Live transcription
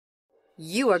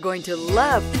You are going to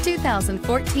love the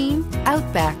 2014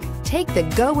 Outback. Take the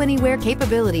go-anywhere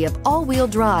capability of all-wheel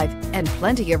drive and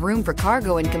plenty of room for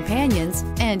cargo and companions,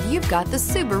 and you've got the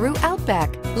Subaru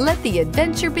Outback. Let the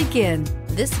adventure begin.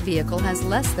 This vehicle has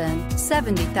less than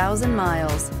 70,000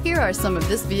 miles. Here are some of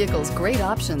this vehicle's great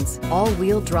options: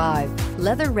 all-wheel drive,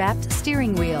 leather-wrapped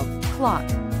steering wheel, clock,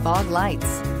 fog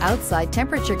lights, outside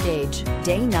temperature gauge,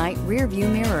 day-night rear-view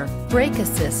mirror, brake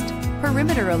assist,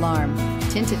 perimeter alarm,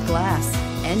 tinted glass,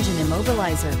 engine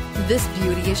immobilizer. This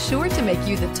beauty is sure to make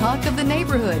you the talk of the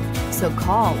neighborhood. So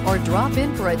call or drop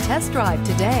in for a test drive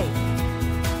today.